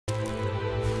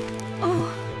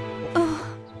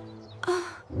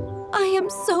am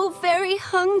so very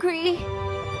hungry.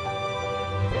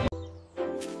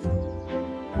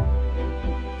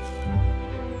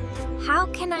 How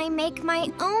can I make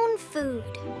my own food?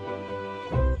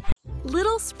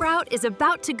 Little Sprout is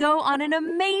about to go on an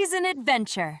amazing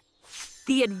adventure.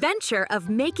 The adventure of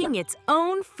making its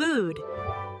own food.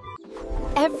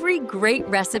 Every great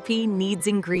recipe needs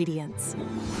ingredients.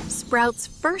 Sprout's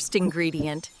first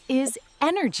ingredient is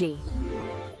energy.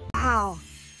 Wow,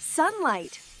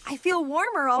 sunlight. I feel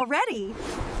warmer already.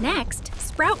 Next,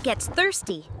 Sprout gets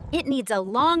thirsty. It needs a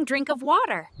long drink of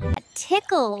water. It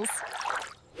tickles.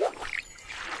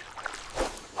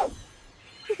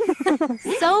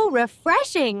 So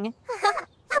refreshing.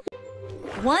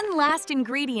 One last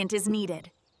ingredient is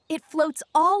needed. It floats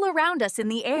all around us in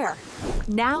the air.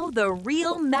 Now the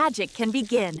real magic can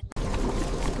begin.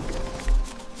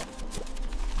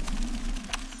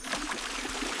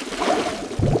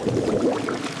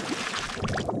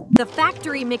 The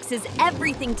factory mixes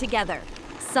everything together: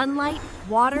 sunlight,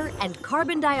 water, and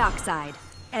carbon dioxide.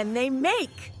 And they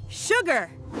make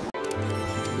sugar.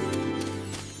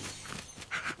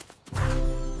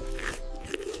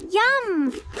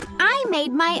 Yum! I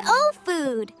made my own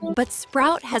food. But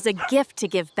Sprout has a gift to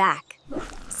give back.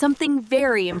 Something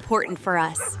very important for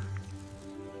us.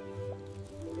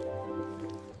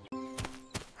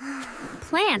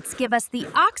 Plants give us the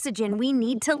oxygen we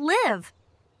need to live.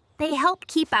 They help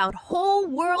keep our whole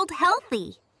world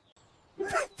healthy.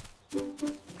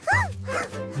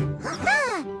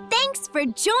 Thanks for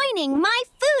joining my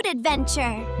food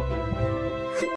adventure.